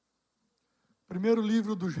Primeiro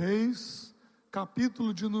livro dos Reis,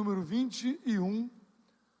 capítulo de número 21,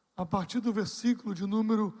 a partir do versículo de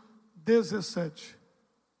número 17.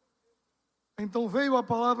 Então veio a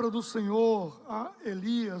palavra do Senhor a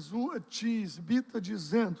Elias, o tisbita,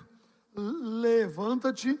 dizendo: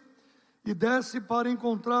 levanta-te e desce para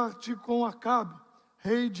encontrar-te com Acabe,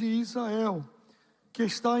 rei de Israel, que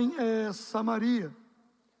está em Samaria.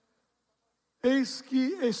 Eis que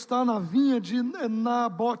está na vinha de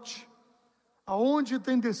Nabote, aonde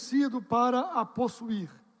tem descido para a possuir.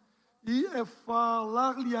 E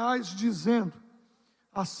falar-lhe-ás dizendo: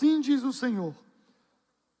 assim diz o Senhor,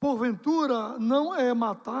 porventura não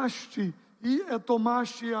mataste e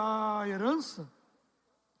tomaste a herança?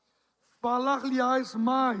 Falar-lhe-ás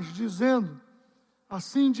mais, dizendo: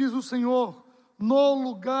 assim diz o Senhor, no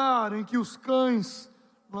lugar em que os cães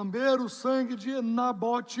lamberam o sangue de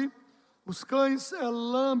Nabote, os cães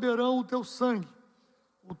lamberão o teu sangue,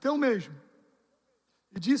 o teu mesmo.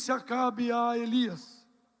 E disse Acabe a Elias: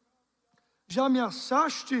 já me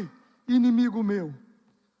achaste, inimigo meu?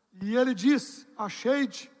 E ele disse: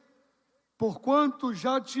 achei-te, porquanto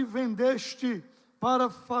já te vendeste para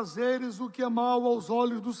fazeres o que é mal aos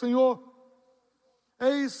olhos do Senhor.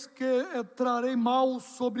 Eis que trarei mal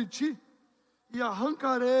sobre ti, e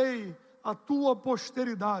arrancarei a tua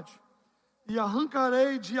posteridade, e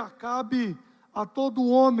arrancarei de Acabe a todo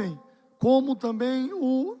homem, como também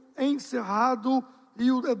o encerrado e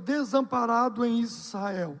o desamparado em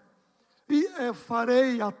Israel. E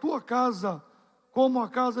farei a tua casa como a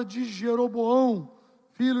casa de Jeroboão,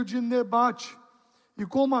 filho de Nebate, e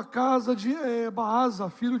como a casa de Baasa,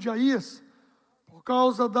 filho de Aías, por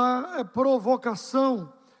causa da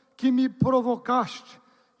provocação que me provocaste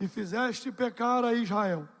e fizeste pecar a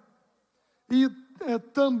Israel. E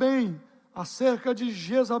também acerca de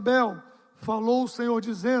Jezabel falou o Senhor,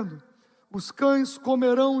 dizendo: os cães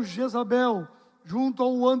comerão Jezabel junto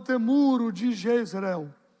ao antemuro de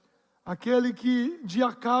Jezreel. Aquele que de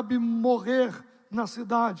Acabe morrer na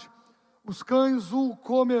cidade, os cães o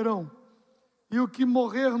comerão. E o que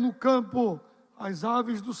morrer no campo, as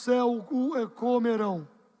aves do céu o comerão.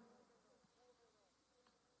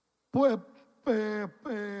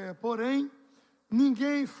 Porém,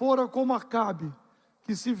 ninguém fora como Acabe,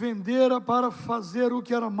 que se vendera para fazer o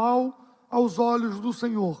que era mal aos olhos do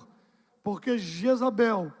Senhor, porque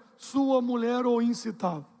Jezabel, sua mulher, o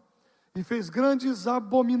incitava, e fez grandes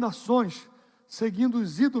abominações, seguindo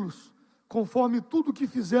os ídolos, conforme tudo que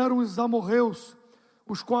fizeram os amorreus,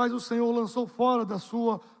 os quais o Senhor lançou fora da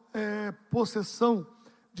sua possessão,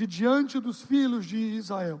 de diante dos filhos de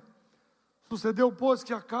Israel. Sucedeu, pois,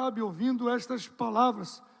 que Acabe, ouvindo estas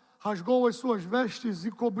palavras, rasgou as suas vestes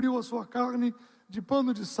e cobriu a sua carne de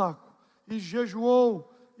pano de saco, e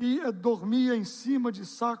jejuou, e dormia em cima de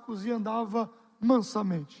sacos, e andava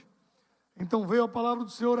mansamente. Então veio a palavra do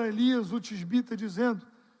Senhor a Elias, o tisbita, dizendo: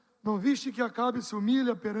 não viste que Acabe se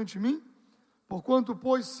humilha perante mim? Porquanto,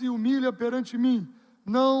 pois, se humilha perante mim,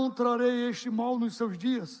 não trarei este mal nos seus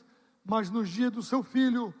dias, mas nos dias do seu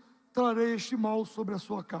filho trarei este mal sobre a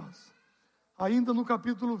sua casa. Ainda no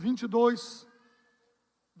capítulo 22,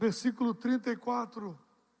 versículo 34.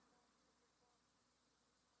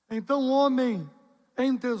 Então o homem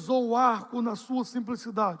entesou o arco na sua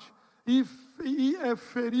simplicidade, e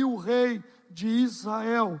feriu o rei de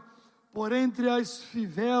Israel, por entre as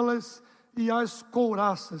fivelas e as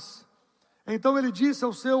couraças. Então ele disse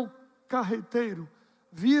ao seu carreteiro: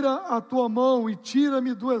 vira a tua mão e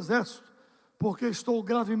tira-me do exército, porque estou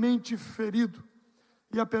gravemente ferido.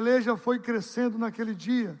 E a peleja foi crescendo naquele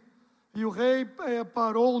dia, e o rei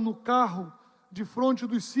parou no carro de fronte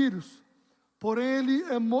dos sírios. Porém ele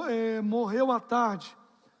morreu à tarde,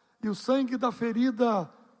 e o sangue da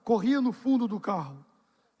ferida corria no fundo do carro.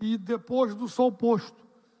 E depois do sol posto,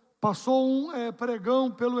 passou um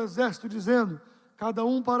pregão pelo exército, dizendo: cada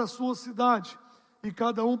um para a sua cidade, e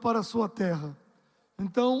cada um para a sua terra.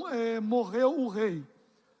 Então morreu o rei,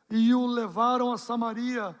 e o levaram a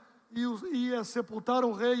Samaria, e sepultaram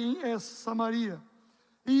o rei em Samaria.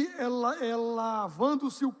 E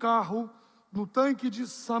lavando-se o carro no tanque de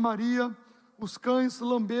Samaria, os cães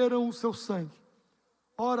lamberam o seu sangue.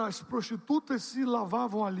 Ora, as prostitutas se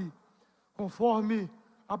lavavam ali, conforme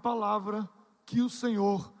a palavra que o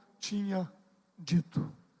Senhor tinha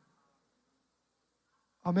dito.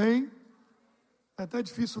 Amém? É até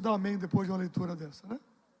difícil dar amém depois de uma leitura dessa, né?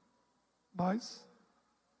 Mas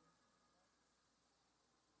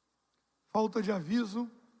falta de aviso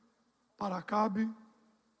para Acabe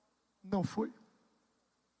não foi.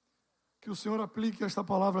 Que o Senhor aplique esta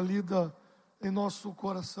palavra lida em nosso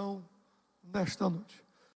coração nesta noite.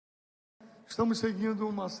 Estamos seguindo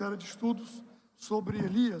uma série de estudos sobre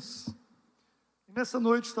Elias. E nessa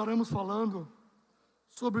noite estaremos falando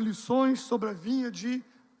sobre lições sobre a vinha de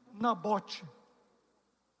Nabote.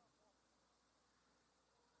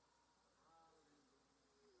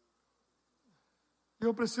 E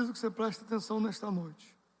eu preciso que você preste atenção nesta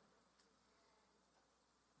noite.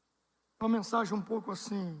 É uma mensagem um pouco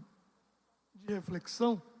assim, de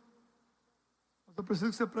reflexão, mas eu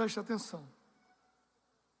preciso que você preste atenção.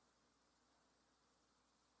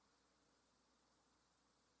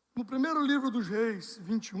 No primeiro livro dos Reis,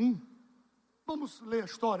 21, vamos ler a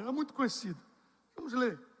história, ela é muito conhecida. Vamos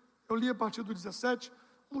ler. Eu li a partir do 17,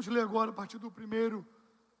 vamos ler agora a partir do primeiro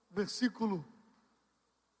versículo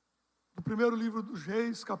do primeiro livro dos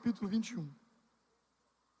Reis, capítulo 21.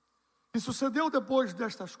 E sucedeu depois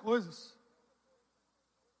destas coisas,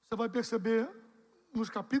 você vai perceber nos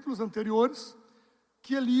capítulos anteriores,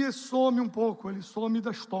 que Elias some um pouco, ele some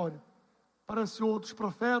da história. Aparecem outros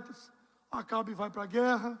profetas, Acabe vai para a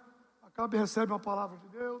guerra, Acabe recebe uma palavra de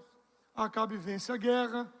Deus, Acabe vence a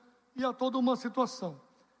guerra, e há toda uma situação.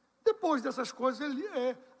 Depois dessas coisas,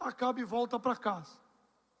 Acabe volta para casa.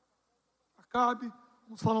 Acabe,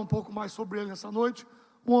 vamos falar um pouco mais sobre ele nessa noite,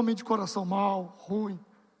 um homem de coração mau, ruim,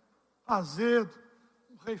 azedo,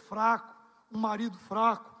 um rei fraco, um marido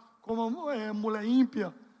fraco, como uma mulher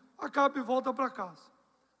ímpia. Acabe e volta para casa.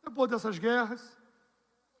 Depois dessas guerras,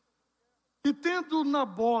 e tendo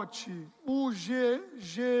Nabote, o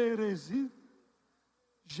Jezreelita,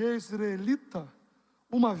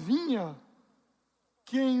 uma vinha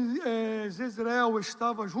que em Jezreel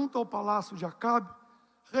estava junto ao palácio de Acabe,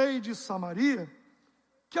 rei de Samaria,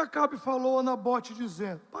 que Acabe falou a Nabote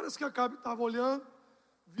dizendo, parece que Acabe estava olhando,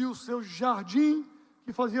 viu o seu jardim,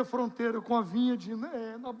 que fazia fronteira com a vinha de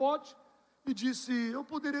Nabote, e disse, eu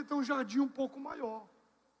poderia ter um jardim um pouco maior.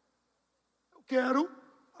 Eu quero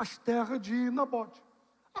as terras de Nabote.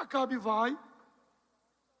 Acabe vai,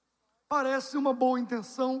 parece uma boa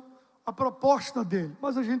intenção a proposta dele,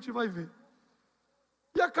 mas a gente vai ver.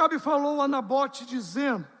 E Acabe falou a Nabote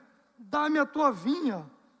dizendo, dá-me a tua vinha,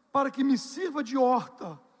 para que me sirva de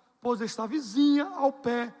horta, pois está vizinha ao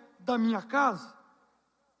pé da minha casa.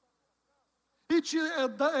 E te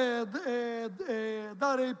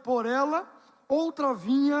darei por ela outra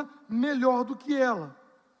vinha melhor do que ela.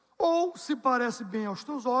 Ou, se parece bem aos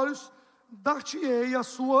teus olhos, dar-te-ei a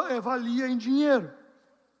sua valia em dinheiro.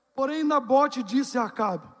 Porém, Nabote disse a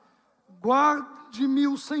Acabe, guarde-me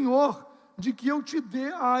o Senhor, de que eu te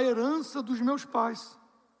dê a herança dos meus pais.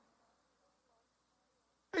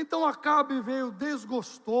 Então Acabe veio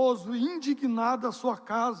desgostoso e indignado à sua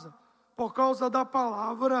casa, por causa da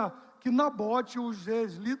palavra que Nabote, o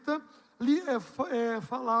jezreelita, lhe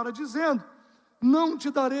falara, dizendo, não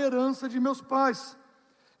te darei herança de meus pais.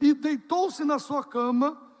 E deitou-se na sua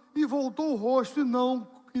cama, e voltou o rosto, e não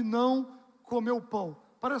comeu pão.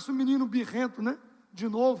 Parece um menino birrento, né? De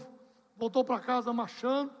novo, voltou para casa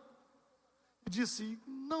marchando, e disse,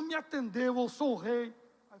 não me atendeu, eu sou o rei.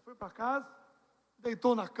 Aí foi para casa,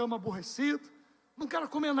 deitou na cama aborrecido, não quero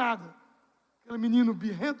comer nada. Aquele menino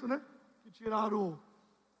birrento, né? Que tiraram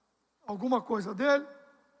alguma coisa dele.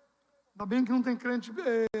 Ainda bem que não tem crente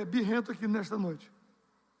birrento aqui nesta noite.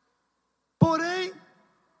 Porém,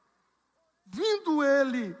 vindo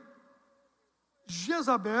ele,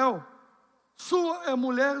 Jezabel, sua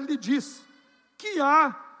mulher, lhe disse, que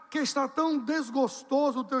há que está tão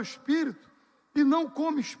desgostoso o teu espírito, e não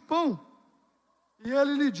comes pão? E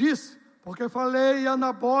ele lhe disse, porque falei a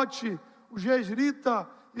Nabote, o jezreelita,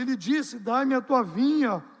 e lhe disse, dai-me a tua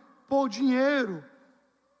vinha por dinheiro,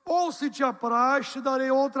 ou se te apraz, te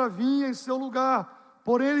darei outra vinha em seu lugar.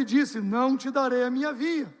 Porém ele disse, não te darei a minha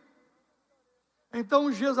vinha.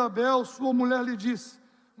 Então Jezabel, sua mulher, lhe disse,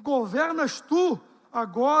 governas tu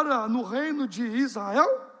agora no reino de Israel?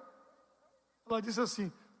 Ela disse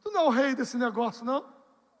assim, tu não é o rei desse negócio, não?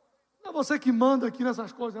 Não é você que manda aqui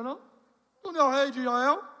nessas coisas, não? Tu não é o rei de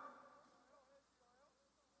Israel?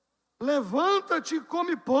 Levanta-te e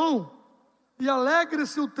come pão, e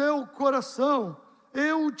alegre-se o teu coração,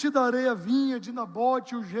 eu te darei a vinha de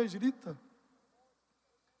Nabote, o jezreelita.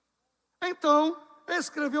 Então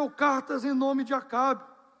escreveu cartas em nome de Acabe,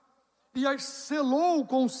 e as selou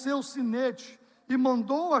com o seu sinete, e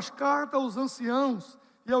mandou as cartas aos anciãos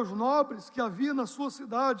e aos nobres que havia na sua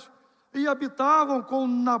cidade, e habitavam com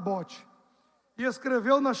Nabote. E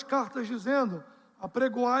escreveu nas cartas dizendo,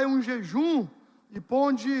 apregoai um jejum, e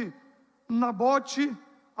ponde Nabote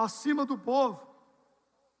acima do povo,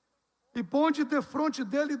 e ponde defronte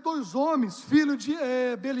dele 2 homens, filhos de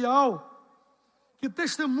Belial, que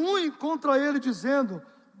testemunhem contra ele, dizendo,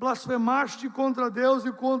 blasfemaste contra Deus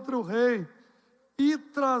e contra o rei, e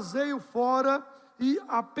trazei-o fora, e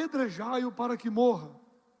apedrejai-o para que morra.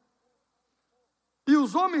 E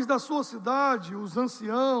os homens da sua cidade, os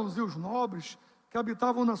anciãos e os nobres que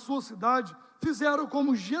habitavam na sua cidade, fizeram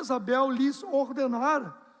como Jezabel lhes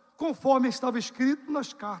ordenara, conforme estava escrito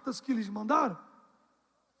nas cartas que lhes mandara.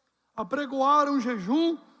 Apregoaram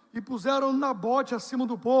jejum e puseram Nabote acima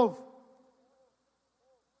do povo.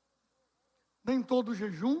 Nem todo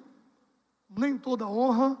jejum, nem toda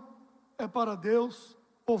honra é para Deus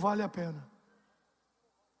ou vale a pena.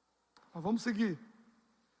 Mas vamos seguir.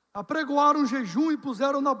 Apregoaram jejum e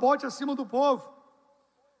puseram Nabote acima do povo.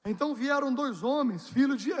 Então vieram 2 homens,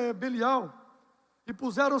 filhos de Belial, e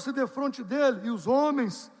puseram-se defronte dele. E os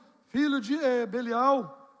homens, filhos de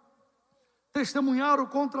Belial, testemunharam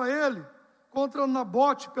contra ele, contra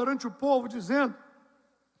Nabote, perante o povo, dizendo: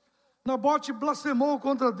 Nabote blasfemou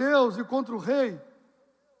contra Deus e contra o rei.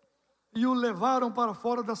 E o levaram para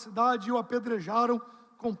fora da cidade e o apedrejaram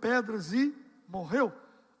com pedras e morreu.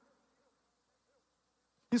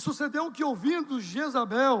 E sucedeu que, ouvindo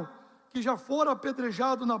Jezabel, que já fora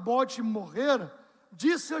apedrejado Nabote e morrera,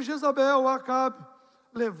 disse a Jezabel a Acabe: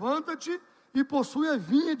 levanta-te e possui a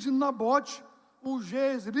vinha de Nabote, o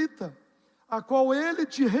jezreelita, a qual ele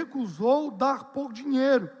te recusou dar por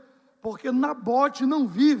dinheiro, porque Nabote não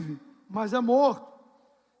vive, mas é morto.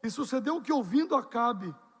 E sucedeu que, ouvindo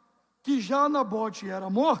Acabe que já Nabote era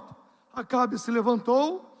morto, Acabe se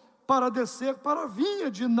levantou para descer para a vinha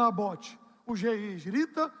de Nabote, o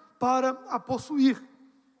jezreelita, para a possuir.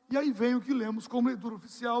 E aí vem o que lemos como leitura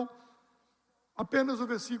oficial, apenas o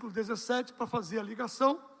versículo 17, para fazer a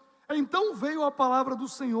ligação. Então veio a palavra do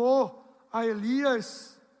Senhor a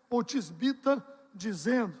Elias, o tisbita,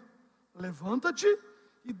 dizendo: levanta-te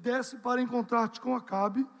e desce para encontrar-te com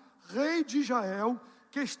Acabe, rei de Israel,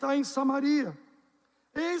 que está em Samaria.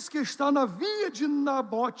 Eis que está na vinha de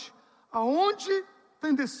Nabote, aonde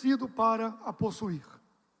tem descido para a possuir.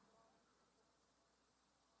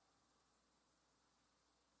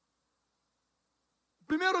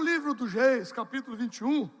 Primeiro livro dos Reis, capítulo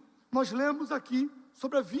 21, nós lemos aqui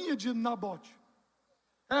sobre a vinha de Nabote.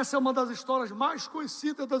 Essa é uma das histórias mais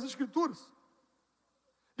conhecidas das Escrituras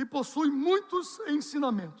e possui muitos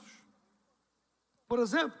ensinamentos. Por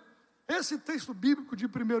exemplo, esse texto bíblico de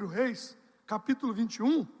 1 Reis, capítulo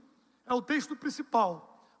 21, é o texto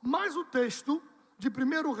principal, mas o texto de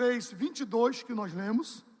 1 Reis 22, que nós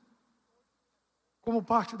lemos, como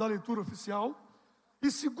parte da leitura oficial, e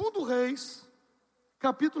 2 Reis,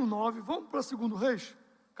 capítulo 9, vamos para 2 Reis,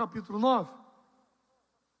 capítulo 9.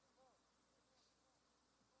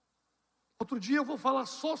 Outro dia eu vou falar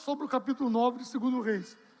só sobre o capítulo 9 de 2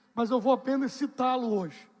 Reis, mas eu vou apenas citá-lo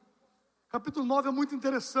hoje. Capítulo 9 é muito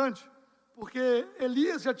interessante, porque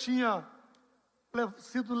Elias já tinha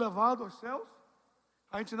sido levado aos céus.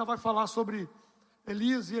 A gente ainda vai falar sobre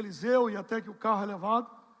Elias e Eliseu e até que o carro é levado.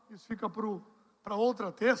 Isso fica para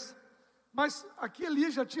outra terça. Mas aqui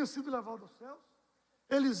Elias já tinha sido levado aos céus.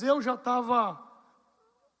 Eliseu já estava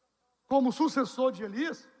como sucessor de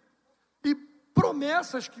Elias. E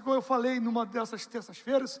promessas, que eu falei numa dessas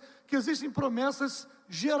terças-feiras, que existem promessas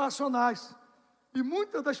geracionais. E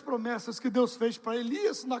muitas das promessas que Deus fez para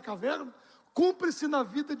Elias na caverna, cumpre-se na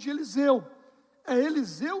vida de Eliseu. É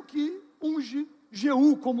Eliseu que unge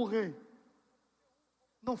Jeú como rei.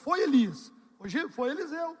 Não foi Elias, foi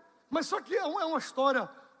Eliseu. Mas só que é uma história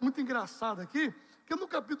muito engraçada aqui, que no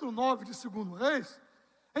capítulo 9 de 2 Reis,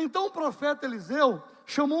 então o profeta Eliseu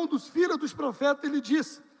chamou um dos filhos dos profetas e lhe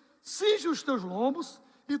disse: cinge os teus lombos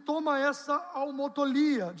e toma essa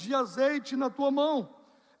almotolia de azeite na tua mão,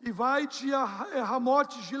 e vai-te a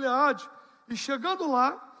Ramote Gileade, e chegando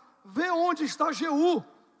lá, vê onde está Jeú,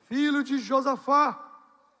 filho de Josafá,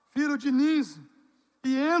 filho de Ninze,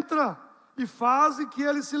 e entra e faze que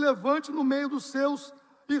ele se levante no meio dos seus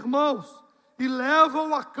irmãos, e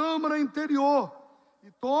leva-o à câmara interior, e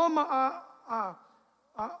toma a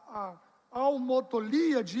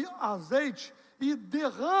almotolia de azeite, e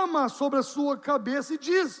derrama sobre a sua cabeça, e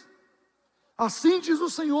diz: assim diz o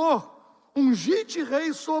Senhor, ungi-te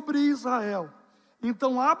rei sobre Israel.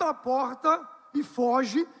 Então abra a porta e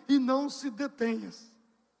foge, e não se detenhas.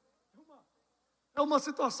 É uma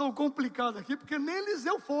situação complicada aqui, porque nem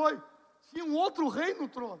Eliseu foi. Tinha um outro rei no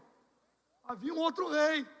trono. Havia um outro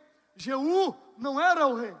rei. Jeú não era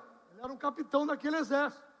o rei, ele era um capitão daquele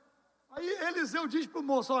exército. Aí Eliseu diz para o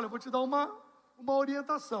moço: olha, eu vou te dar uma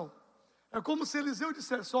orientação. É como se Eliseu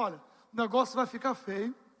dissesse: olha, o negócio vai ficar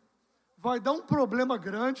feio, vai dar um problema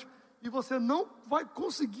grande, e você não vai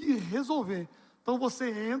conseguir resolver. Então você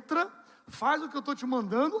entra, faz o que eu estou te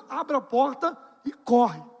mandando, abre a porta e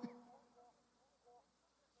corre.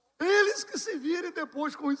 Eles que se virem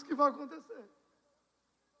depois com isso que vai acontecer.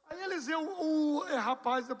 Aí Eliseu,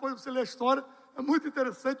 rapaz, depois você lê a história, é muito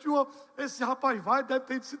interessante. Esse rapaz deve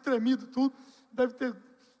ter se tremido tudo, deve ter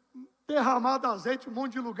derramado azeite, um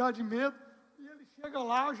monte de lugar de medo. E ele chega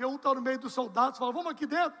lá, Jeú está no meio dos soldados, fala, vamos aqui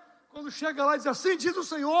dentro. Quando chega lá, diz assim, diz o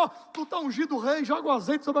Senhor, tu está ungido rei, joga o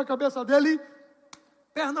azeite sobre a cabeça dele,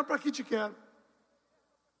 perna para que te quero.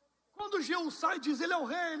 Quando Jeú sai, diz, ele é o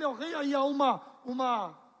rei, aí há um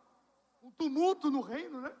tumulto no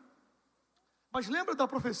reino, né? Mas lembra da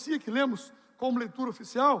profecia que lemos como leitura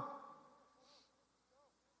oficial?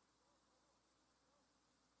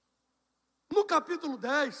 No capítulo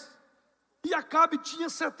 10, Acabe tinha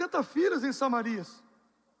 70 filhas em Samaria.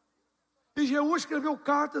 E Jeú escreveu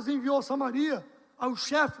cartas e enviou a Samaria aos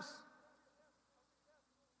chefes.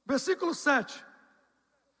 Versículo 7.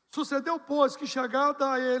 Sucedeu, pois, que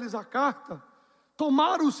chegada a eles a carta,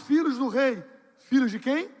 tomaram os filhos do rei. Filhos de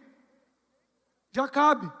quem? De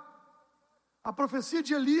Acabe. A profecia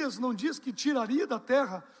de Elias não diz que tiraria da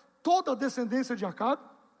terra toda a descendência de Acabe?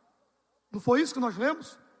 Não foi isso que nós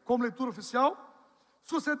lemos como leitura oficial?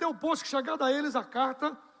 Sucedeu, pois, que chegada a eles a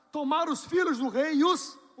carta, tomaram os filhos do rei e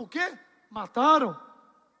os, o quê? Mataram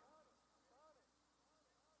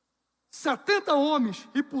 70 homens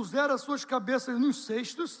e puseram as suas cabeças nos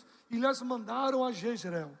cestos e lhes mandaram a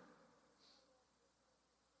Jezreel.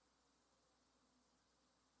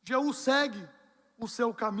 Jeú segue o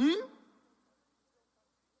seu caminho.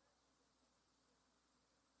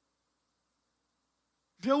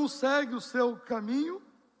 Jeú segue o seu caminho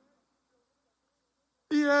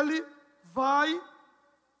e ele vai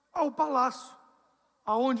ao palácio,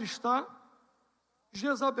 aonde está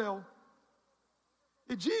Jezabel.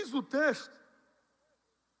 E diz o texto,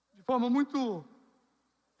 de forma muito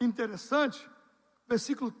interessante,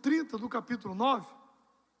 versículo 30 do capítulo 9.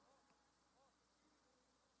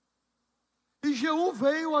 E Jeú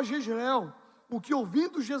veio a Jezreel, o que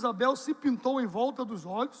ouvindo Jezabel se pintou em volta dos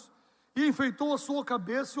olhos, e enfeitou a sua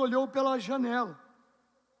cabeça e olhou pela janela.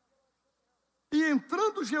 E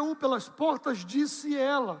entrando Jeú pelas portas, disse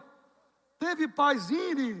ela, teve paz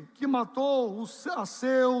Ire, que matou a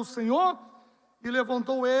seu senhor? E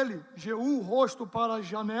levantou ele, Jeú, o rosto para a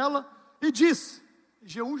janela, e disse,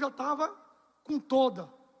 Jeú já estava com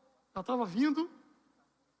toda, já estava vindo,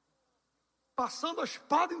 passando a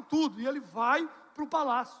espada em tudo, e ele vai para o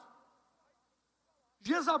palácio.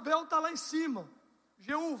 Jezabel está lá em cima,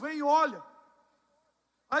 Jeú vem e olha,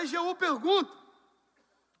 aí Jeú pergunta,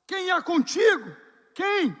 quem é contigo?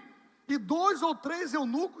 Quem? E 2 ou 3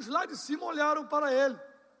 eunucos lá de cima olharam para ele,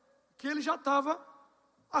 que ele já estava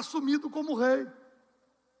assumido como rei.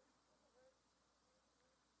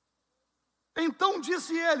 Então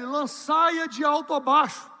disse ele, lançai-a de alto a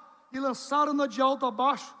baixo, e lançaram-na de alto a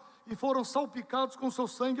baixo, e foram salpicados com seu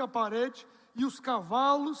sangue a parede, e os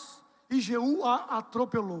cavalos, e Jeú a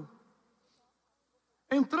atropelou.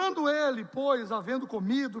 Entrando ele, pois, havendo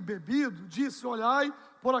comido, bebido, disse, olhai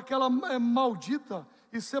por aquela maldita,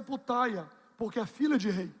 e sepultai-a, porque é filha de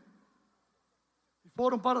rei.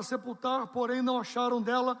 Foram para sepultar, porém não acharam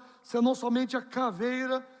dela, senão somente a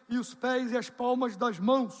caveira e os pés e as palmas das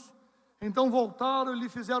mãos. Então voltaram e lhe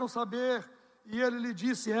fizeram saber, e ele lhe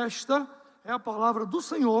disse, esta é a palavra do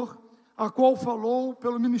Senhor, a qual falou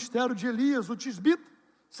pelo ministério de Elias, o tisbita,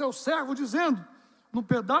 seu servo, dizendo, no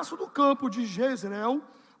pedaço do campo de Jezreel,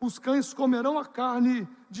 os cães comerão a carne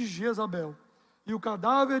de Jezabel, e o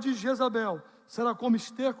cadáver de Jezabel será como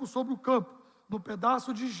esterco sobre o campo, no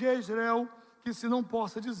pedaço de Jezreel, que se não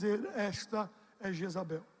possa dizer, esta é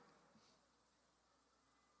Jezabel.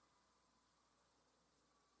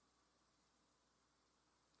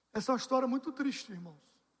 Essa é uma história muito triste, irmãos.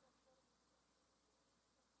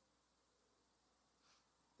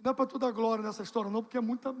 Não é para tu dar glória nessa história não, porque é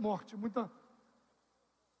muita morte, muita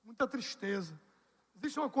tristeza.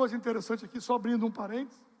 Existe uma coisa interessante aqui, só abrindo um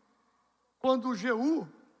parênteses. Quando Jeú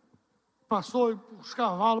passou os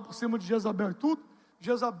cavalos por cima de Jezabel e tudo,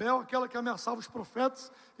 Jezabel, aquela que ameaçava os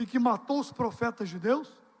profetas e que matou os profetas de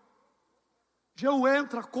Deus, Jeú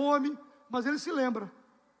entra, come, mas ele se lembra.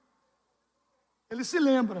 Ele se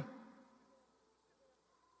lembra.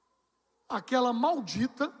 Aquela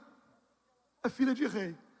maldita é filha de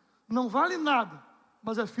rei. Não vale nada,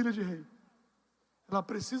 mas é filha de rei. Ela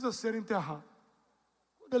precisa ser enterrada.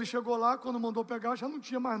 Quando ele chegou lá, quando mandou pegar, já não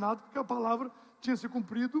tinha mais nada, porque a palavra tinha se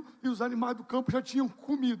cumprido e os animais do campo já tinham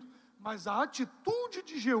comido. Mas a atitude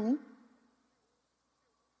de Jeú,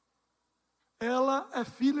 ela é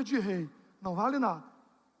filha de rei. Não vale nada,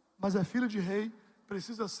 mas é filha de rei,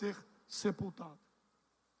 precisa ser sepultada.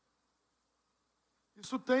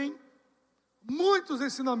 Isso tem muitos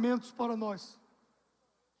ensinamentos para nós,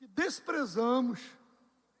 que desprezamos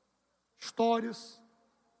histórias,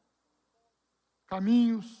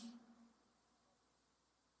 caminhos,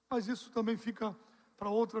 Mas isso também fica para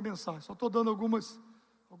outra mensagem. Só estou dando algumas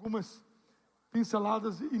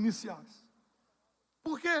pinceladas iniciais.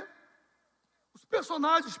 Porque os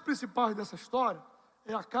personagens principais dessa história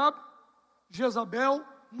é Acabe, Jezabel,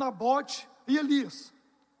 Nabote e Elias.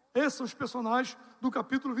 Esses são os personagens do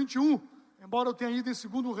capítulo 21. Embora eu tenha ido em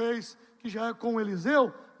 2 Reis, que já é com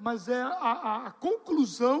Eliseu, mas é a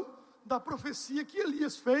conclusão da profecia que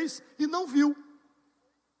Elias fez e não viu.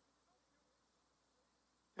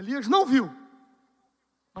 Elias não viu.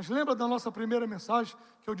 Mas lembra da nossa primeira mensagem,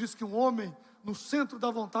 que eu disse que um homem no centro da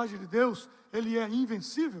vontade de Deus, ele é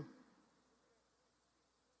invencível?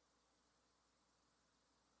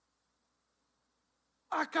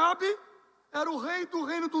 Acabe era o rei do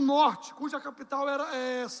reino do norte, cuja capital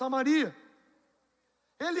era Samaria.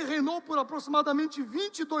 Ele reinou por aproximadamente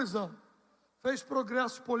 22 anos. Fez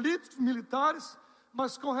progressos políticos, militares,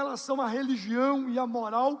 mas com relação à religião e à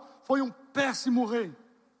moral, foi um péssimo rei.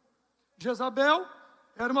 Jezabel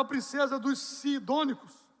era uma princesa dos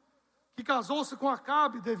sidônicos, que casou-se com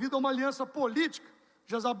Acabe devido a uma aliança política.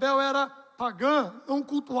 Jezabel era pagã, não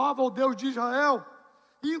cultuava ao Deus de Israel,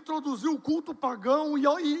 e introduziu o culto pagão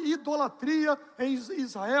e idolatria em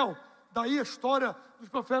Israel. Daí a história dos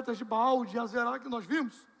profetas de Baal, de Azerá, que nós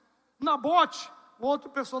vimos. Nabote,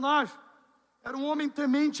 outro personagem, era um homem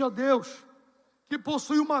temente a Deus, que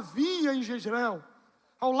possuía uma vinha em Jezreel,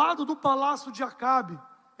 ao lado do palácio de Acabe.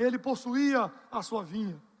 Ele possuía a sua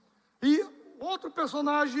vinha. E outro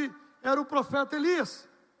personagem era o profeta Elias.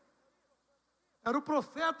 Era o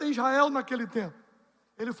profeta em Israel naquele tempo.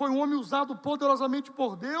 Ele foi um homem usado poderosamente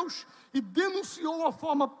por Deus e denunciou a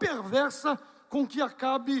forma perversa com que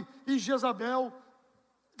Acabe e Jezabel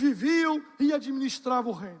viviam e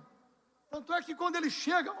administravam o reino. Tanto é que quando ele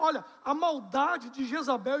chega, olha, a maldade de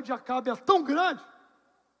Jezabel e de Acabe é tão grande.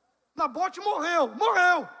 Nabote morreu.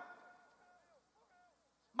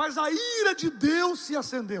 Mas a ira de Deus se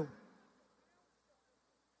acendeu.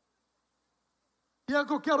 E é o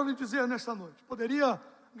que eu quero lhe dizer nesta noite. Poderia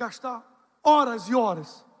gastar horas e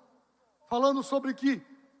horas falando sobre que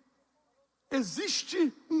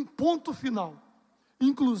existe um ponto final,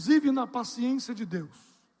 inclusive na paciência de Deus.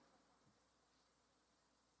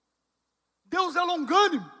 Deus é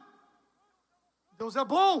longânimo, Deus é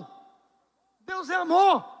bom, Deus é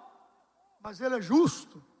amor, mas Ele é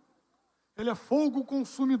justo, Ele é fogo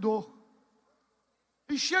consumidor.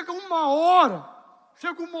 E chega uma hora,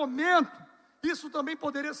 chega um momento, isso também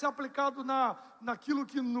poderia ser aplicado naquilo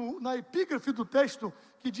que na epígrafe do texto,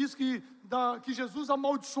 que diz que Jesus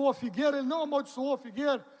amaldiçoou a figueira. Ele não amaldiçoou a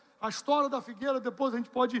figueira. A história da figueira, depois a gente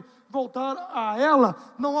pode voltar a ela.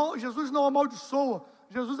 Jesus não amaldiçoa.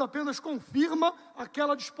 Jesus apenas confirma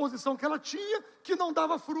aquela disposição que ela tinha, que não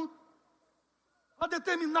dava fruto. A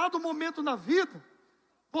determinado momento na vida,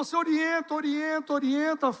 você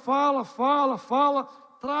orienta, fala,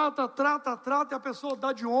 trata, e a pessoa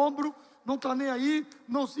dá de ombro, não está nem aí,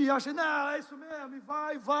 não se acha, não, é isso mesmo, e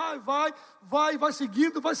vai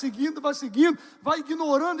seguindo, vai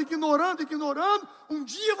ignorando, um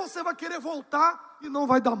dia você vai querer voltar e não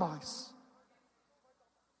vai dar mais.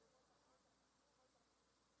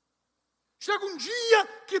 Chega um dia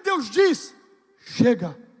que Deus diz,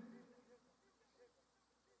 chega.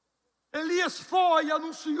 Elias foi,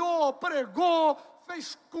 anunciou, pregou,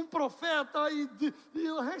 fez com o profeta e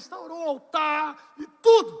restaurou o altar e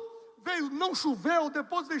tudo. Não choveu,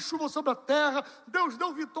 depois veio chuva sobre a terra, Deus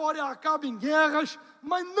deu vitória a Acabe em guerras,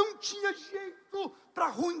 mas não tinha jeito para a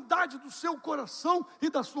ruindade do seu coração e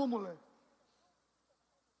da sua mulher.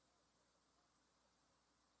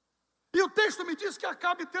 E o texto me diz que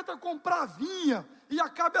Acabe tenta comprar vinha, e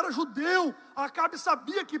Acabe era judeu. Acabe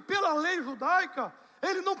sabia que pela lei judaica,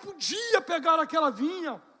 ele não podia pegar aquela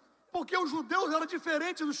vinha, porque os judeus eram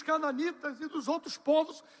diferentes dos cananitas e dos outros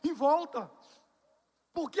povos em volta.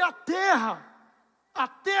 Porque a terra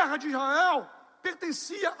de Israel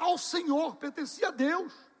pertencia ao Senhor, pertencia a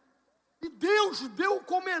Deus. E Deus deu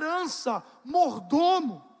como herança,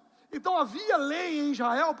 mordomo. Então havia lei em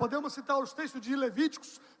Israel, podemos citar os textos de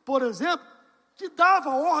Levíticos, por exemplo, que dava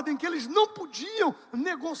a ordem que eles não podiam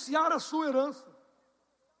negociar a sua herança.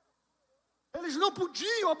 Eles não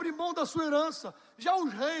podiam abrir mão da sua herança. Já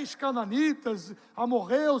os reis cananitas,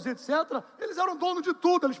 amorreus, etc., eles eram donos de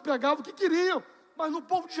tudo, eles pegavam o que queriam. Mas no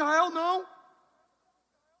povo de Israel não.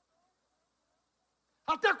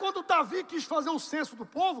 Até quando Davi quis fazer o censo do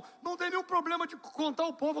povo, não tem nenhum problema de contar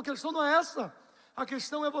o povo. A questão não é essa. A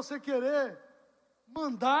questão é você querer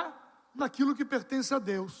mandar naquilo que pertence a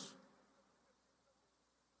Deus.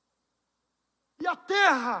 E a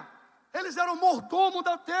terra, eles eram mordomo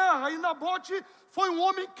da terra. E Nabote foi um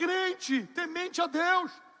homem crente, temente a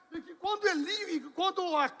Deus. E que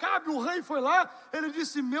quando Acabe, o rei, foi lá, ele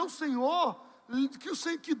disse: meu senhor,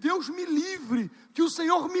 que Deus me livre, que o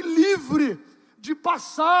Senhor me livre de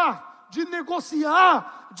passar, de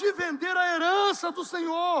negociar, de vender a herança do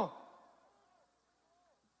Senhor.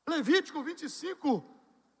 Levítico 25,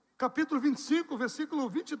 capítulo 25, versículo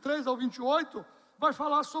 23 ao 28, vai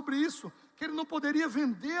falar sobre isso, que ele não poderia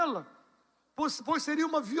vendê-la, pois seria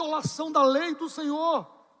uma violação da lei do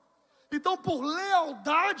Senhor. Então, por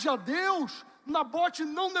lealdade a Deus, Nabote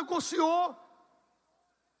não negociou,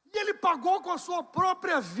 e ele pagou com a sua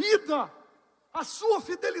própria vida a sua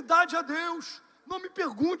fidelidade a Deus. Não me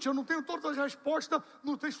pergunte, eu não tenho todas as respostas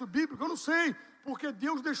no texto bíblico, eu não sei, porque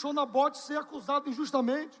Deus deixou Nabote ser acusado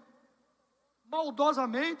injustamente,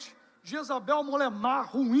 maldosamente. Jezabel, mulher má,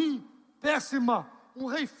 ruim, péssima, um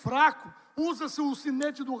rei fraco, usa-se o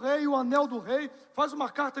sinete do rei, o anel do rei, faz uma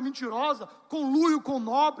carta mentirosa, conluio com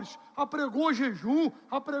nobres, apregou jejum,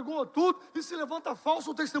 apregou tudo, e se levanta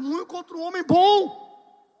falso testemunho contra um homem bom,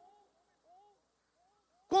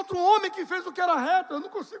 contra um homem que fez o que era reto. Eu não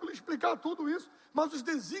consigo lhe explicar tudo isso, mas os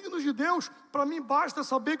desígnios de Deus, para mim basta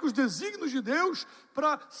saber que os desígnios de Deus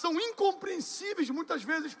são incompreensíveis muitas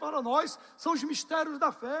vezes para nós, são os mistérios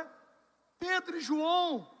da fé. Pedro e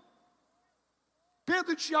João,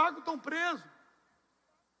 Pedro e Tiago estão presos,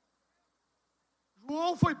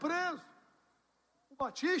 João foi preso, o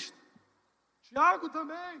Batista, Tiago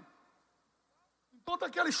também, em toda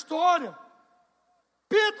aquela história.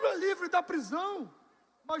 Pedro é livre da prisão,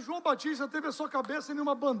 mas João Batista teve a sua cabeça em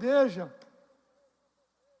uma bandeja.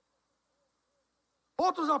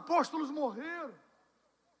 Outros apóstolos morreram.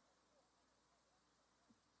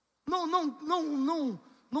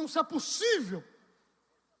 Não se é possível,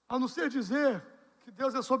 a não ser dizer que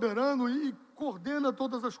Deus é soberano e coordena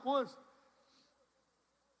todas as coisas.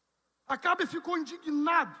 Acabe ficou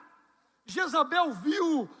indignado. Jezabel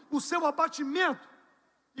viu o seu abatimento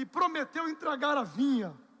e prometeu entregar a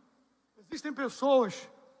vinha. Existem pessoas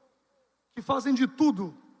que fazem de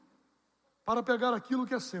tudo para pegar aquilo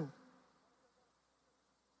que é seu,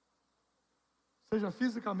 seja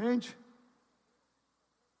fisicamente,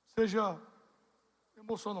 seja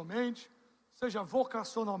emocionalmente, seja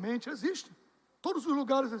vocacionalmente. Existe, todos os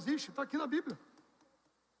lugares existem, está aqui na Bíblia.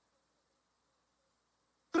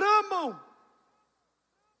 Tramam,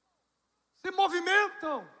 se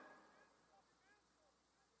movimentam.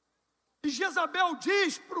 E Jezabel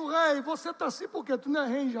diz para o rei: você está assim porque tu não é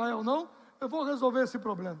rei em Israel, não? Eu vou resolver esse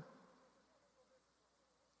problema.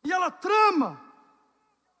 E ela trama.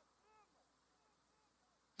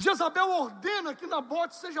 Jezabel ordena que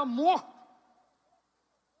Nabote seja morto.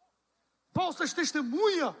 Falsas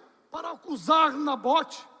testemunhas para acusar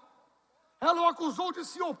Nabote. Ela o acusou de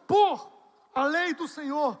se opor à lei do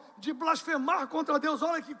Senhor, de blasfemar contra Deus.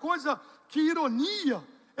 Olha que coisa, que ironia.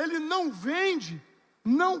 Ele não vende,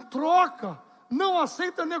 não troca, não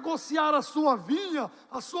aceita negociar a sua vinha,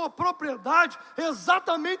 a sua propriedade,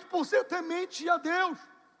 exatamente por ser temente a Deus.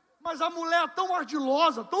 Mas a mulher tão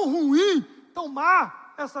ardilosa, tão ruim, tão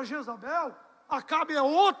má, essa Jezabel, Acabe é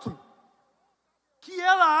outro, que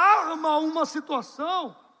ela arma uma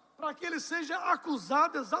situação para que ele seja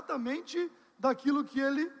acusado exatamente daquilo que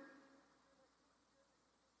ele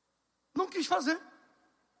não quis fazer.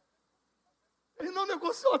 Ele não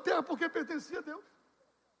negociou a terra porque pertencia a Deus.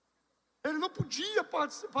 Ele não podia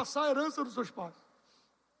passar a herança dos seus pais.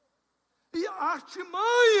 E a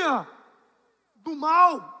artimanha do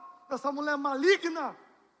mal, dessa mulher maligna,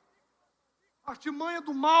 a artimanha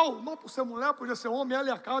do mal, não por ser mulher, podia ser homem, ela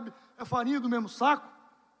e Acabe é farinha do mesmo saco.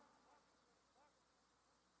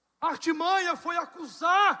 A artimanha foi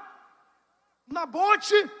acusar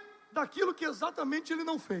Nabote daquilo que exatamente ele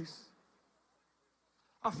não fez.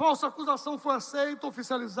 A falsa acusação foi aceita,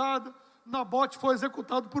 oficializada. Nabote foi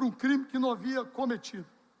executado por um crime que não havia cometido.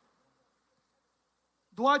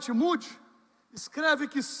 Dwight Moody escreve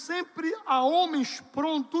que sempre há homens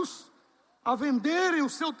prontos a venderem o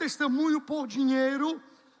seu testemunho por dinheiro,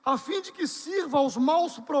 a fim de que sirva aos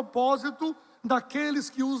maus propósitos daqueles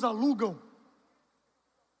que os alugam.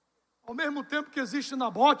 Ao mesmo tempo que existe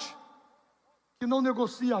Nabote, que não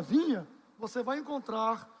negocia a vinha, você vai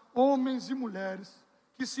encontrar homens e mulheres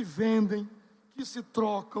que se vendem, que se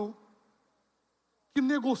trocam, que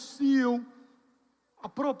negociam a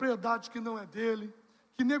propriedade que não é dele,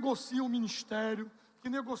 que negociam o ministério, que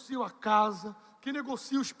negociam a casa, que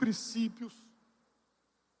negociam os princípios.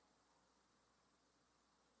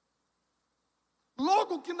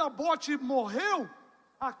 Logo que Nabote morreu,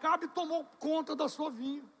 Acabe tomou conta da sua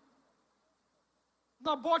vinha.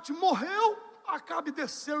 Nabote morreu, Acabe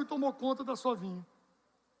desceu e tomou conta da sua vinha.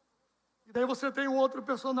 E daí você tem um outro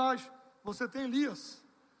personagem, você tem Elias.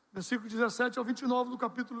 versículo 17 ao 29 do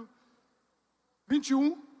capítulo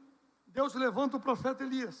 21, Deus levanta o profeta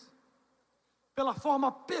Elias, pela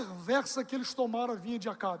forma perversa que eles tomaram a vinha de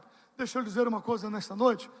Acabe. Deixa eu dizer uma coisa nesta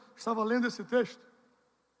noite, estava lendo esse texto.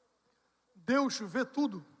 Deus vê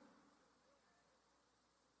tudo.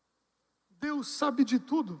 Deus sabe de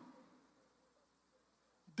tudo.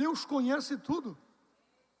 Deus conhece tudo.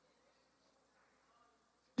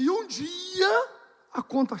 E um dia a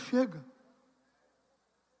conta chega.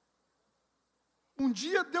 Um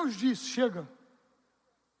dia Deus diz: chega.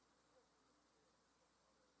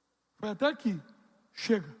 Foi até aqui,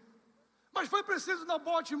 chega. Mas foi preciso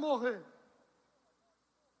Nabote morrer.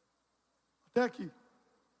 Até aqui.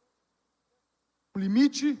 O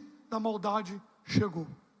limite da maldade chegou.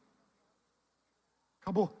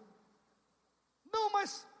 Acabou. Não,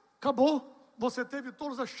 mas acabou. Você teve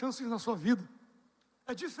todas as chances na sua vida.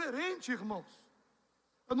 É diferente, irmãos.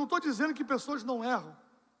 Eu não estou dizendo que pessoas não erram,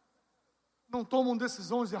 não tomam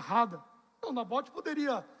decisões erradas. Não, Nabote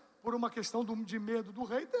poderia, por uma questão de medo do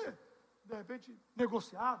rei, ter, de repente,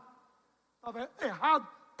 negociado. Estava errado?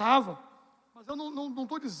 Estava. Mas eu não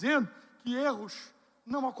estou dizendo que erros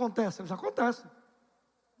não acontecem, eles acontecem.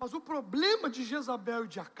 Mas o problema de Jezabel e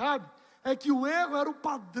de Acabe é que o erro era o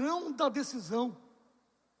padrão da decisão.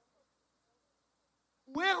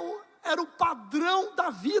 O erro era o padrão da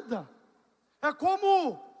vida. É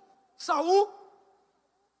como Saul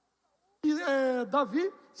e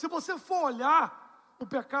Davi. Se você for olhar o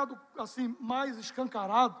pecado assim mais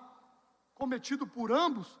escancarado, cometido por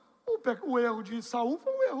ambos, o erro de Saul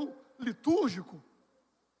foi um erro litúrgico.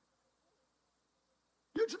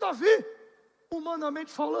 E o de Davi,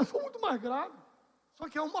 humanamente falando, foi muito mais grave. Só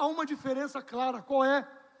que há uma diferença clara. Qual é?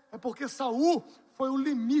 É porque Saul foi o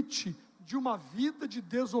limite de uma vida de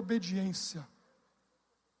desobediência.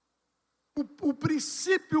 O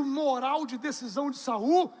princípio moral de decisão de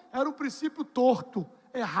Saul era um princípio torto,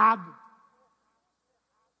 errado.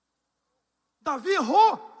 Davi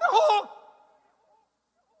errou.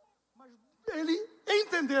 Mas ele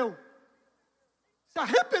entendeu, se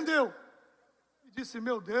arrependeu e disse: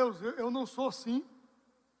 meu Deus, eu não sou assim.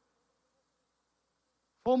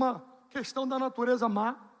 Foi uma questão da natureza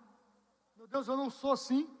má. Meu Deus, eu não sou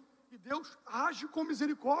assim. E Deus age com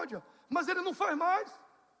misericórdia, mas Ele não faz mais.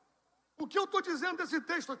 O que eu estou dizendo desse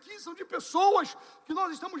texto aqui são de pessoas que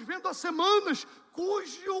nós estamos vendo há semanas,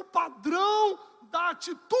 cujo padrão da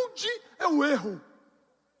atitude é o erro,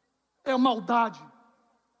 é a maldade,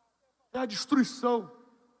 é a destruição.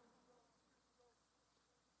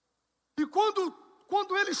 E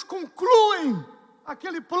quando eles concluem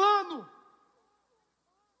aquele plano,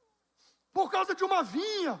 por causa de uma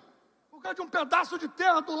vinha, por causa de um pedaço de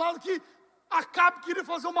terra do lado que Acabe queria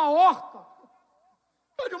fazer uma horta,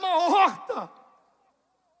 de uma horta,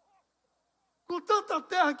 com tanta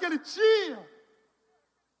terra que ele tinha,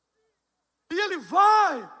 e ele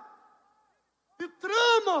vai, e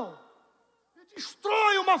tramam, e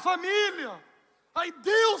destrói uma família. Aí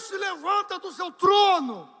Deus se levanta do seu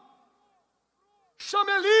trono,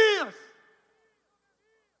 chama Elias,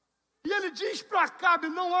 e ele diz para Acabe: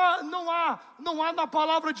 não há na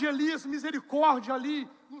palavra de Elias misericórdia ali,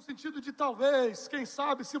 no sentido de talvez, quem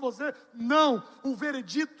sabe, se você... Não, o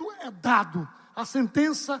veredito é dado, a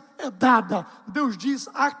sentença é dada. Deus diz: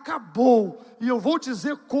 acabou, e eu vou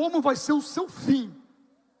dizer como vai ser o seu fim.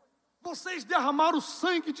 Vocês derramaram o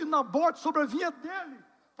sangue de Nabote sobre a vinha dele,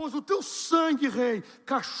 pois o teu sangue, rei,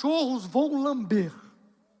 cachorros vão lamber.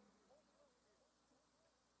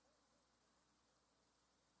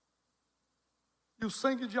 E o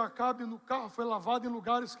sangue de Acabe no carro foi lavado em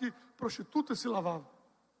lugares que prostitutas se lavavam.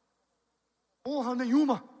 Honra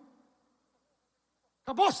nenhuma.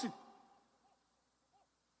 Acabou-se.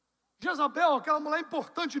 Jezabel, aquela mulher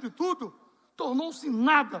importante de tudo, tornou-se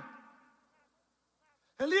nada.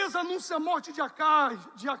 Elias anuncia a morte de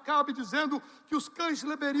Acabe, dizendo que os cães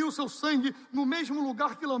lamberiam o seu sangue no mesmo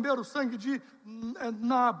lugar que lamberam o sangue de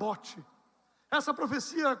Nabote. Essa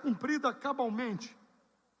profecia é cumprida cabalmente,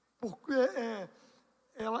 porque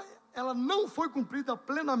ela não foi cumprida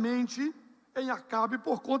plenamente em Acabe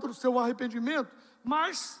por conta do seu arrependimento,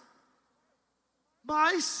 mas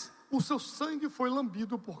o seu sangue foi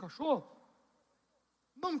lambido por cachorro.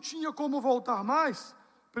 Não tinha como voltar mais.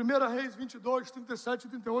 1 Reis 22, 37 e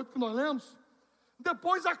 38 que nós lemos.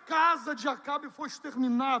 Depois a casa de Acabe foi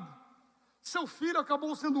exterminada. Seu filho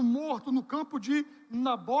acabou sendo morto no campo de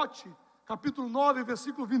Nabote, capítulo 9,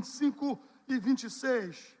 versículo 25 e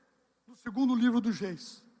 26, do segundo livro dos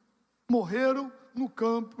Reis. Morreram no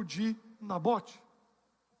campo de Nabote.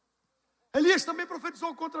 Elias também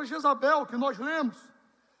profetizou contra Jezabel, que nós lemos,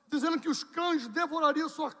 dizendo que os cães devorariam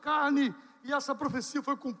sua carne e essa profecia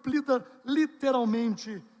foi cumprida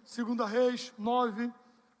literalmente. 2 Reis 9,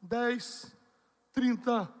 10,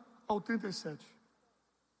 30 ao 37.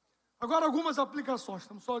 Agora algumas aplicações,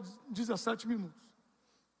 estamos só 17 minutos.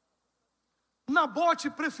 Nabote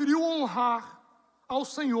preferiu honrar ao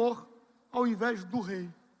Senhor ao invés do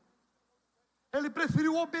rei. Ele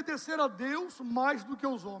preferiu obedecer a Deus mais do que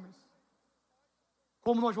aos homens.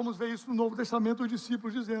 Como nós vamos ver isso no Novo Testamento, os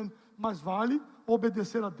discípulos dizendo: mais vale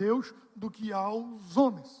obedecer a Deus do que aos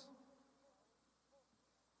homens.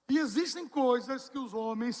 E existem coisas que os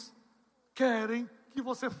homens querem que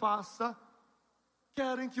você faça,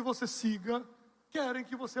 querem que você siga, querem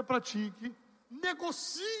que você pratique,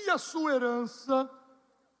 negocie a sua herança,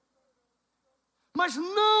 mas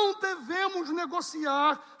não devemos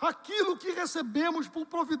negociar aquilo que recebemos por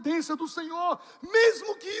providência do Senhor,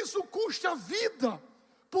 mesmo que isso custe a vida,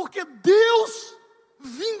 porque Deus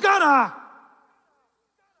vingará.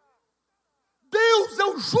 Deus é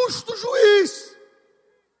o justo juiz.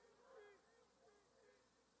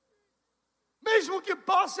 Mesmo que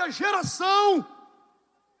passe a geração,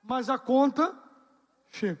 mas a conta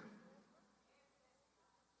chega.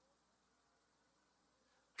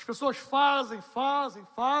 As pessoas fazem,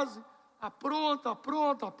 apronta.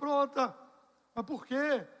 Mas por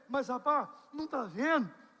quê? Mas rapaz, não está vendo?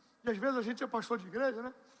 E às vezes a gente é pastor de igreja,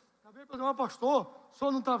 né? Às vezes quando é um pastor, o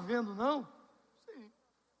senhor não está vendo não? Sim.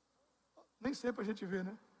 Nem sempre a gente vê,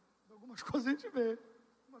 né? Algumas coisas a gente vê,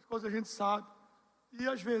 algumas coisas a gente sabe. E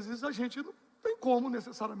às vezes a gente não tem como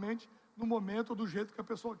necessariamente, no momento ou do jeito que a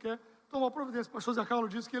pessoa quer, tomar providência. O pastor Zé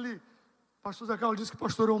Carlos disse que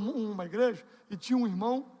pastoreou uma igreja e tinha um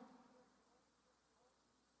irmão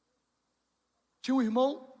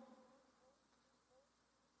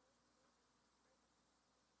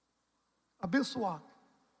abençoado,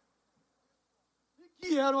 e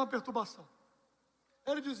que era uma perturbação.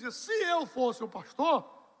 Ele dizia: se eu fosse o pastor,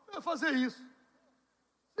 eu ia fazer isso.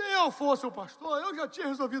 Se eu fosse o pastor, eu já tinha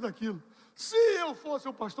resolvido aquilo. Se eu fosse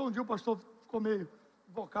o pastor, um dia o pastor ficou meio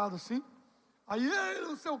invocado assim. Aí ele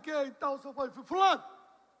não sei o que e tal, o senhor falou: fulano,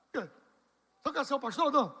 o quê? O senhor quer ser o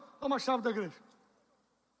pastor? Não, toma a chave da igreja.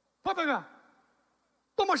 Pode pegar.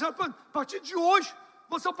 Toma a chave. A partir de hoje,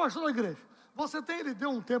 você é o pastor da igreja. Ele deu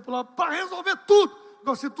um tempo lá para resolver tudo.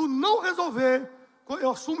 Agora, se tu não resolver,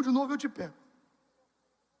 eu assumo de novo e eu te pego.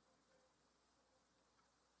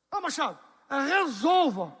 Toma a chave.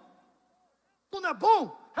 Resolva. Tu não é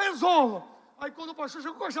bom? Resolva. Aí quando o pastor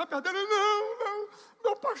chegou com a chave perto dele: não,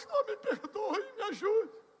 meu pastor, me perdoe, me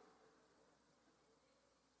ajude.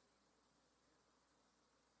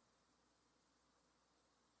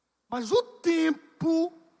 Mas o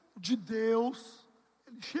tempo de Deus,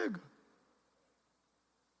 ele chega.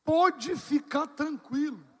 Pode ficar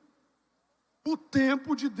tranquilo. O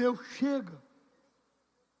tempo de Deus chega.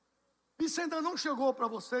 E se ainda não chegou para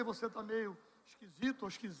você e você está meio esquisito ou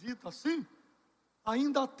esquisita assim,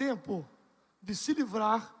 ainda há tempo de se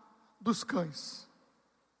livrar dos cães.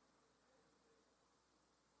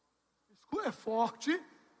 Isso é forte,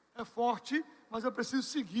 mas eu preciso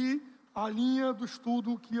seguir a linha do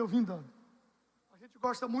estudo que eu vim dando. A gente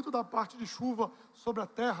gosta muito da parte de chuva sobre a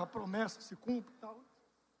terra, a promessa se cumpre e tal.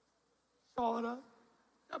 Chora.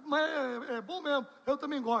 É bom mesmo, eu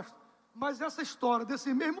também gosto. Mas essa história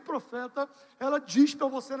desse mesmo profeta, ela diz para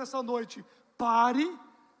você nessa noite: pare,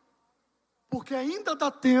 porque ainda dá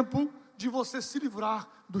tempo de você se livrar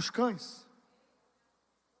dos cães.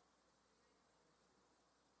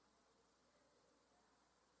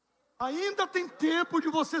 Ainda tem tempo de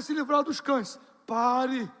você se livrar dos cães.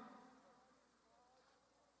 Pare.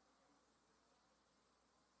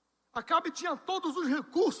 Acabe tinha todos os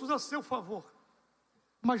recursos a seu favor,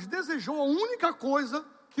 mas desejou a única coisa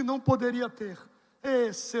que não poderia ter.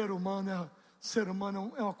 Ser humano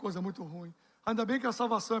é uma coisa muito ruim. Ainda bem que a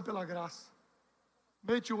salvação é pela graça.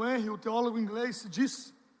 Matthew Henry, o teólogo inglês,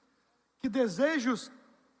 diz que desejos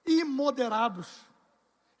imoderados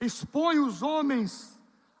expõem os homens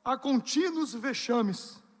a contínuos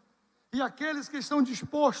vexames, e aqueles que estão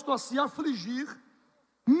dispostos a se afligir,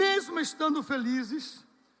 mesmo estando felizes,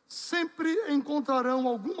 sempre encontrarão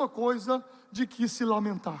alguma coisa de que se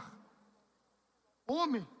lamentar.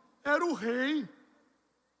 Homem era o rei,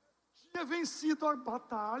 tinha vencido a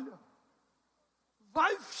batalha,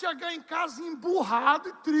 vai chegar em casa emburrado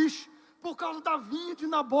e triste por causa da vinha de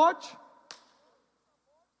Nabote.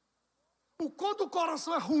 Quando o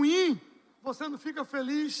coração é ruim, você não fica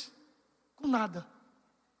feliz com nada.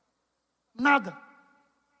 Nada.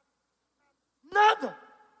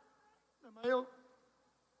 Mas não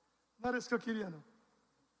era isso que eu queria, não.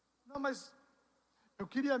 Não, mas eu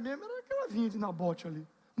queria mesmo, era aquela vinha de Nabote ali.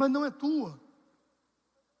 Mas não é tua.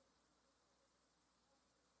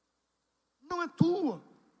 não é tua,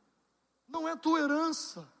 não é tua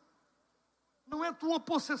herança, não é tua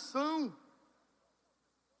possessão.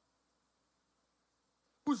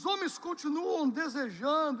 Os homens continuam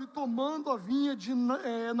desejando e tomando a vinha de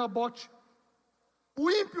Nabote.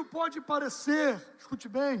 O ímpio pode parecer, escute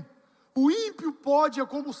bem, o ímpio pode, é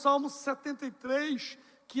como o Salmo 73,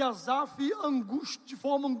 que Asaf, de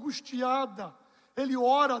forma angustiada, ele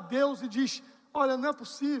ora a Deus e diz, olha, não é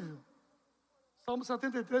possível. Salmo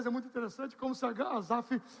 73 é muito interessante, como se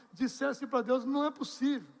Asaf dissesse para Deus, não é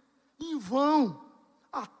possível, em vão,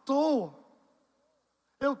 à toa,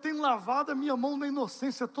 eu tenho lavado a minha mão na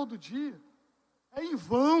inocência todo dia, é em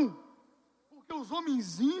vão, porque os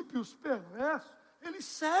homens ímpios, perversos, eles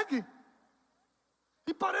seguem,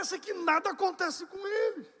 e parece que nada acontece com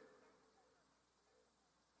eles,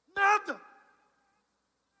 nada,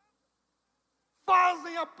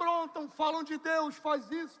 fazem, aprontam, falam de Deus,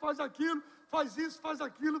 faz isso, faz aquilo, faz isso, faz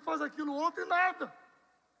aquilo outro, e nada,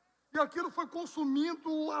 e aquilo foi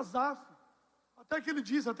consumindo o Asaf, até que ele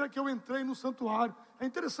diz, até que eu entrei no santuário. É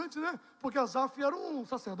interessante, né? Porque Asaf era um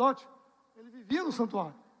sacerdote, ele vivia no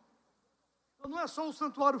santuário. Então não é só o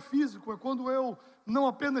santuário físico, é quando eu não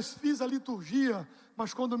apenas fiz a liturgia,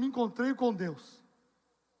 mas quando eu me encontrei com Deus,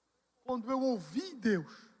 quando eu ouvi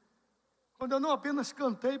Deus, quando eu não apenas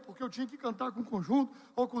cantei porque eu tinha que cantar com o conjunto,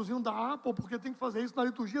 ou com o zinho da harpa, ou porque tem que fazer isso na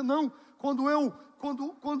liturgia, não,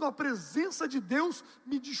 quando a presença de Deus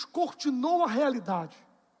me descortinou a realidade,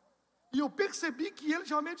 e eu percebi que eles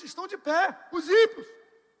realmente estão de pé, os ímpios,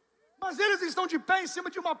 mas eles estão de pé em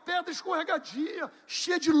cima de uma pedra escorregadia,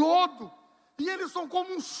 cheia de lodo, e eles são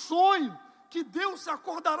como um sonho, que Deus se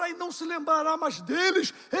acordará e não se lembrará mais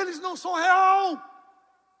deles, eles não são real.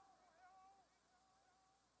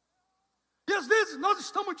 E às vezes nós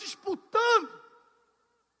estamos disputando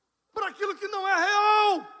por aquilo que não é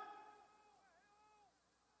real.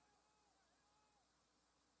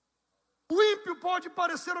 O ímpio pode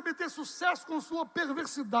parecer obter sucesso com sua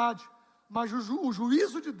perversidade, mas o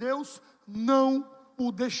juízo de Deus não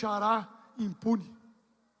o deixará impune.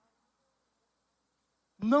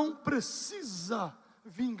 Não precisa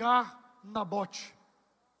vingar Nabote.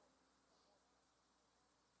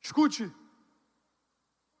 Escute, isso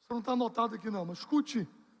não está anotado aqui não, mas escute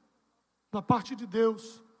da parte de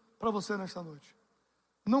Deus para você nesta noite.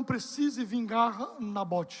 Não precise vingar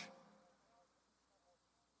Nabote.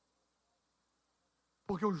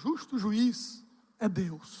 Porque o justo juiz é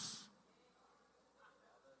Deus.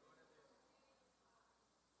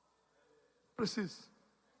 Precisa.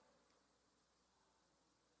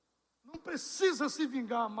 Não precisa se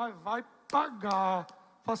vingar, mas vai pagar.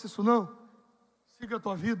 Faça isso não. Siga a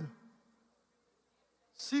tua vida.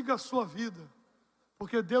 Siga a sua vida.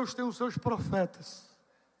 Porque Deus tem os seus profetas.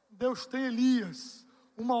 Deus tem Elias.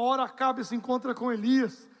 Uma hora acaba e se encontra com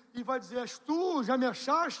Elias e vai dizer, és tu, já me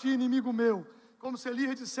achaste, inimigo meu? Como se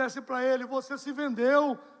Elias dissesse para ele, você se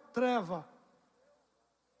vendeu, treva.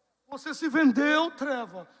 Você se vendeu,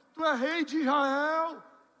 treva. Tu é rei de Israel.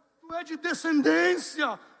 Tu é de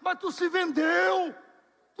descendência, mas tu se vendeu.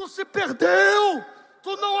 Tu se perdeu.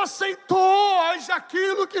 Tu não aceitou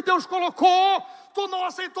aquilo que Deus colocou. Tu não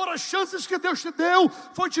aceitou as chances que Deus te deu.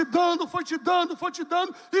 Foi te dando, foi te dando, foi te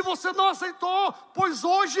dando. E você não aceitou, pois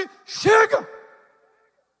hoje chega.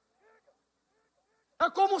 É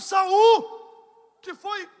como Saul, que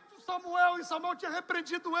foi Samuel, e Samuel tinha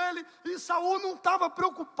repreendido ele, e Saul não estava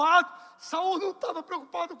preocupado. Saul não estava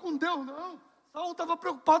preocupado com Deus, não. Saul estava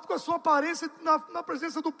preocupado com a sua aparência na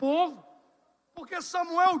presença do povo. Porque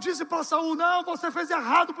Samuel disse para Saul, não, você fez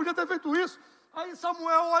errado, podia ter feito isso. Aí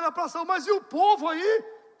Samuel olha para Saul, mas e o povo aí?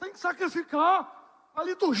 Tem que sacrificar a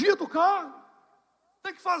liturgia do carro.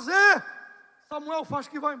 Tem que fazer. Samuel faz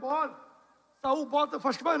que vai embora. Saul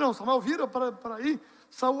faz que vai não. Samuel vira para ir.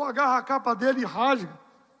 Saul agarra a capa dele e rasga.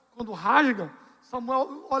 Quando rasga,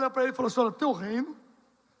 Samuel olha para ele e fala assim, olha, teu reino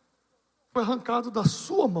foi arrancado da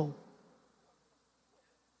sua mão.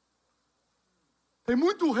 Tem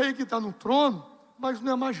muito rei que está no trono, mas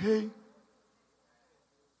não é mais rei.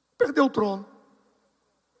 Perdeu o trono.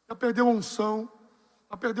 Já perdeu a unção.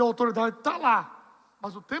 Já perdeu a autoridade. Está lá.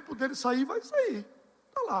 Mas o tempo dele sair, vai sair.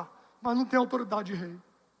 Está lá. Mas não tem autoridade de rei.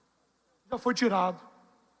 Já foi tirado.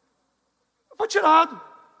 Foi tirado,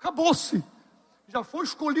 acabou-se. Já foi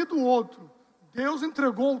escolhido o outro. Deus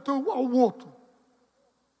entregou ao outro.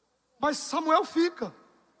 Mas Samuel fica.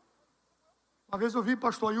 Uma vez eu vi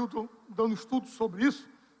pastor Ailton dando estudo sobre isso.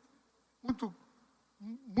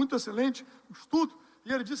 Muito excelente o estudo.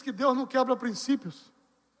 E ele disse que Deus não quebra princípios.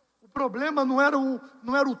 O problema não era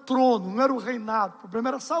o trono, não era o reinado. O problema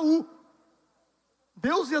era Saul.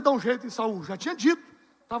 Deus ia dar um jeito em Saul, já tinha dito.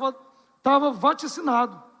 Estava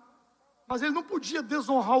vaticinado. Mas ele não podia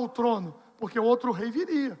desonrar o trono, porque outro rei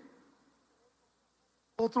viria.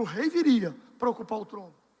 Outro rei viria para ocupar o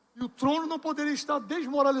trono. E o trono não poderia estar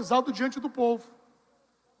desmoralizado diante do povo.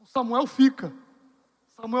 Samuel fica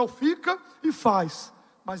e faz.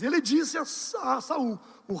 Mas ele disse a Saul: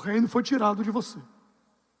 o reino foi tirado de você.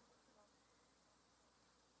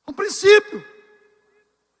 Um princípio.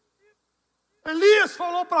 Elias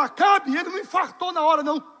falou para Acabe, e ele não infartou na hora,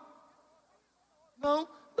 não.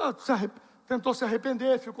 Tentou se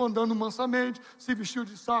arrepender, ficou andando mansamente, se vestiu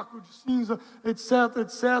de saco de cinza,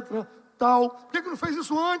 etc, tal. Por que não fez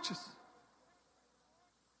isso antes?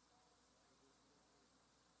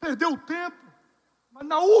 Perdeu o tempo. Mas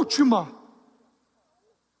na última,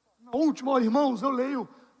 olha, irmãos, eu leio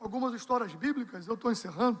algumas histórias bíblicas, eu estou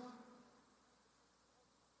encerrando.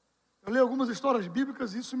 Eu leio algumas histórias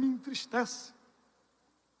bíblicas e isso me entristece.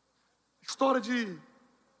 A história de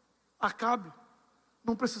Acabe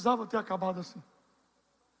não precisava ter acabado assim.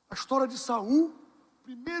 A história de Saul,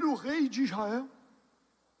 primeiro rei de Israel,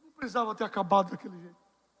 não precisava ter acabado daquele jeito.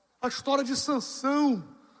 A história de Sansão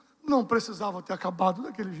não precisava ter acabado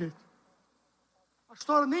daquele jeito. A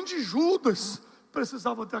história nem de Judas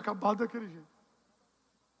precisava ter acabado daquele jeito.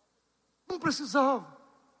 Não precisava.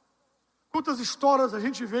 Quantas histórias a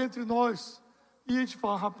gente vê entre nós e a gente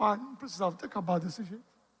fala: rapaz, não precisava ter acabado desse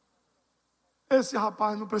jeito. Esse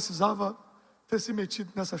rapaz não precisava ter se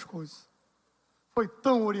metido nessas coisas. Foi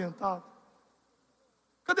tão orientado.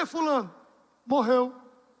 Cadê fulano? Morreu.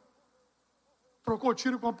 Trocou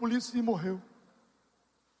tiro com a polícia e morreu.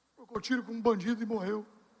 Trocou tiro com um bandido e morreu.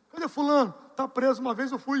 Cadê fulano? Está preso. Uma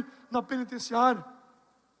vez eu fui na penitenciária.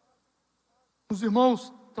 Os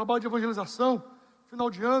irmãos, trabalho de evangelização, final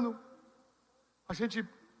de ano, a gente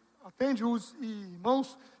atende os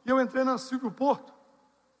irmãos, e eu entrei na Silvio Porto.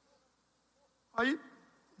 Aí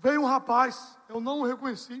veio um rapaz, eu não o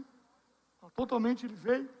reconheci, totalmente ele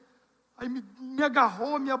veio, aí me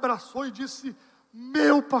agarrou, me abraçou e disse: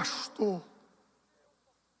 meu pastor.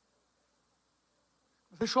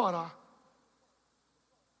 Comecei a chorar,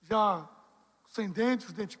 já sem dentes,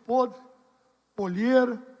 os dentes podres,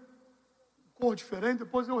 olheira, cor diferente.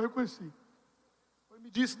 Depois eu o reconheci, ele me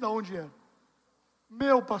disse de onde era.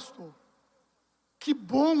 Meu pastor, que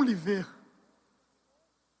bom lhe ver.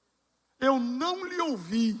 Eu não lhe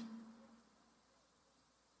ouvi.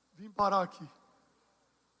 Vim parar aqui.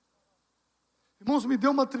 Irmãos, me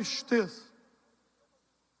deu uma tristeza.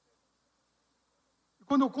 E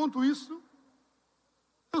quando eu conto isso,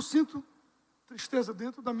 eu sinto tristeza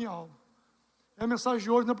dentro da minha alma. E a mensagem de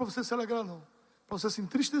hoje não é para você se alegrar, não. É para você se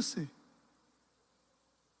entristecer.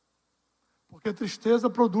 Porque tristeza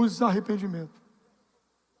produz arrependimento.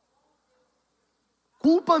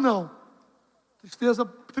 Culpa não.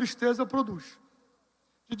 Tristeza produz.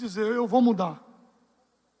 De dizer: eu vou mudar.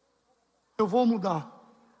 Eu vou mudar.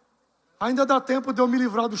 Ainda dá tempo de eu me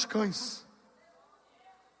livrar dos cães.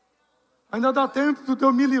 Ainda dá tempo de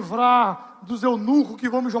eu me livrar dos eunucos que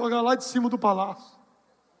vão me jogar lá de cima do palácio.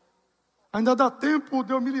 Ainda dá tempo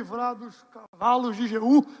de eu me livrar dos cavalos de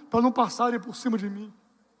Jeú para não passarem por cima de mim.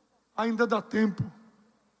 Ainda dá tempo.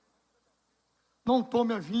 Não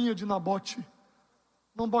tome a vinha de Nabote.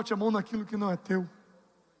 Não bote a mão naquilo que não é teu.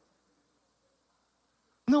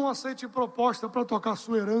 Não aceite proposta para tocar a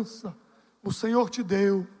sua herança. O Senhor te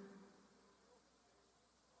deu.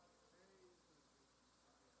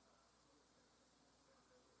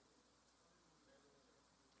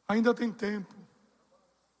 Ainda tem tempo.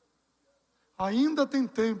 Ainda tem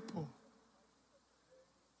tempo.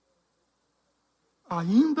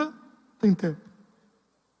 Ainda tem tempo.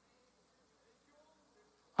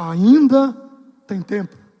 Ainda tem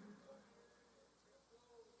tempo.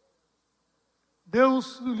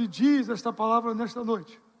 Deus lhe diz esta palavra nesta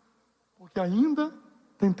noite, porque ainda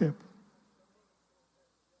tem tempo.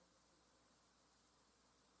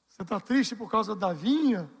 Você está triste por causa da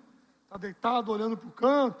vinha, está deitado olhando para o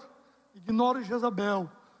canto, ignore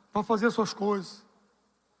Jezabel para fazer suas coisas.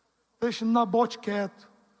 Deixe Nabote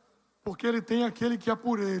quieto, porque ele tem aquele que é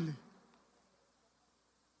por ele.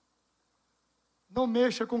 Não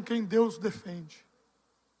mexa com quem Deus defende.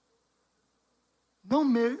 Não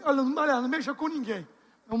mexa com ninguém.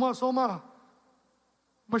 É só uma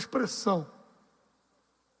expressão.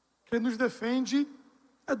 Quem nos defende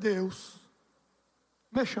é Deus.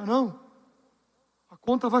 Mexa não. A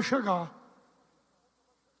conta vai chegar.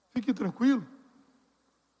 Fique tranquilo.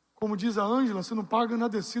 Como diz a Ângela, se não paga na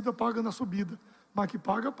descida, paga na subida. Mas que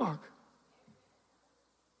paga, paga.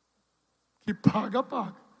 Que paga,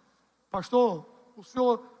 paga. Pastor, o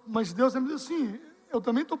senhor, mas Deus me diz assim: eu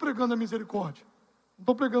também estou pregando a misericórdia. Não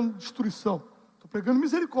estou pregando destruição, estou pregando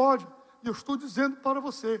misericórdia. e eu estou dizendo para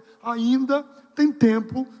você, ainda tem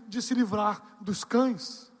tempo de se livrar dos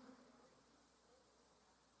cães.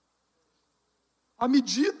 A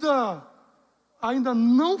medida ainda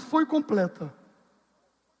não foi completa.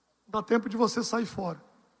 Dá tempo de você sair fora.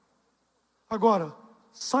 Agora,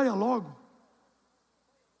 saia logo.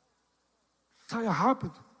 Saia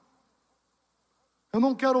rápido. Eu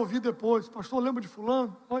não quero ouvir depois, pastor, lembra de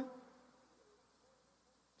fulano? Oi?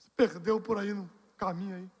 Se perdeu por aí no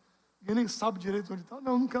caminho aí. Ninguém nem sabe direito onde está.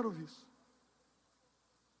 Não, eu não quero ouvir isso.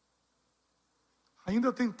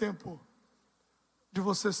 Ainda tem tempo de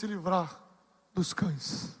você se livrar dos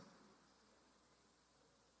cães.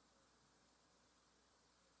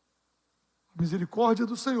 A misericórdia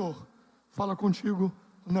do Senhor fala contigo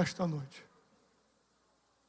nesta noite.